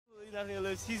Nothing to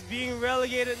lose. He's being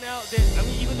relegated now. I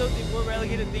mean, even though they were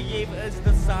relegated, they gave us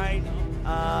the sign.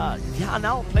 Yeah,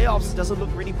 now playoffs doesn't look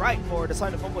really bright for the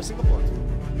side of Homeboy Singapore.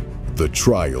 The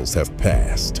trials have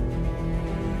passed.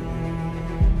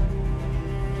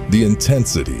 The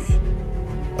intensity,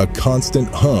 a constant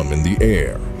hum in the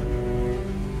air.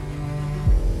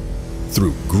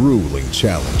 Through grueling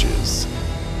challenges,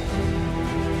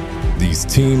 these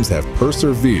teams have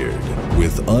persevered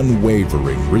with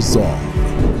unwavering resolve.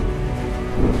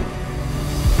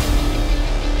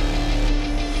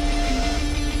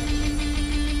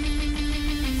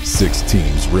 Six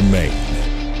teams remain.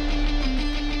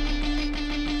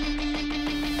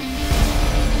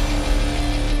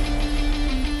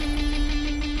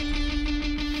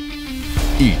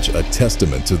 Each a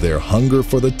testament to their hunger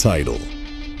for the title.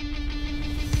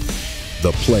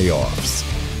 The playoffs,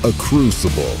 a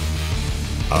crucible.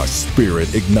 Our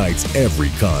spirit ignites every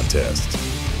contest.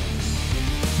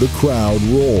 The crowd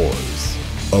roars,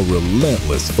 a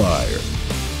relentless fire,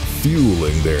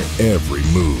 fueling their every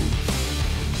move.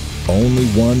 Only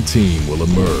one team will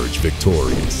emerge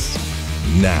victorious.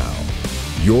 Now,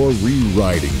 you're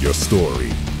rewriting your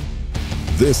story.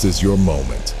 This is your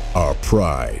moment, our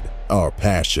pride, our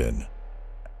passion.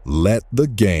 Let the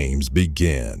games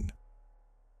begin.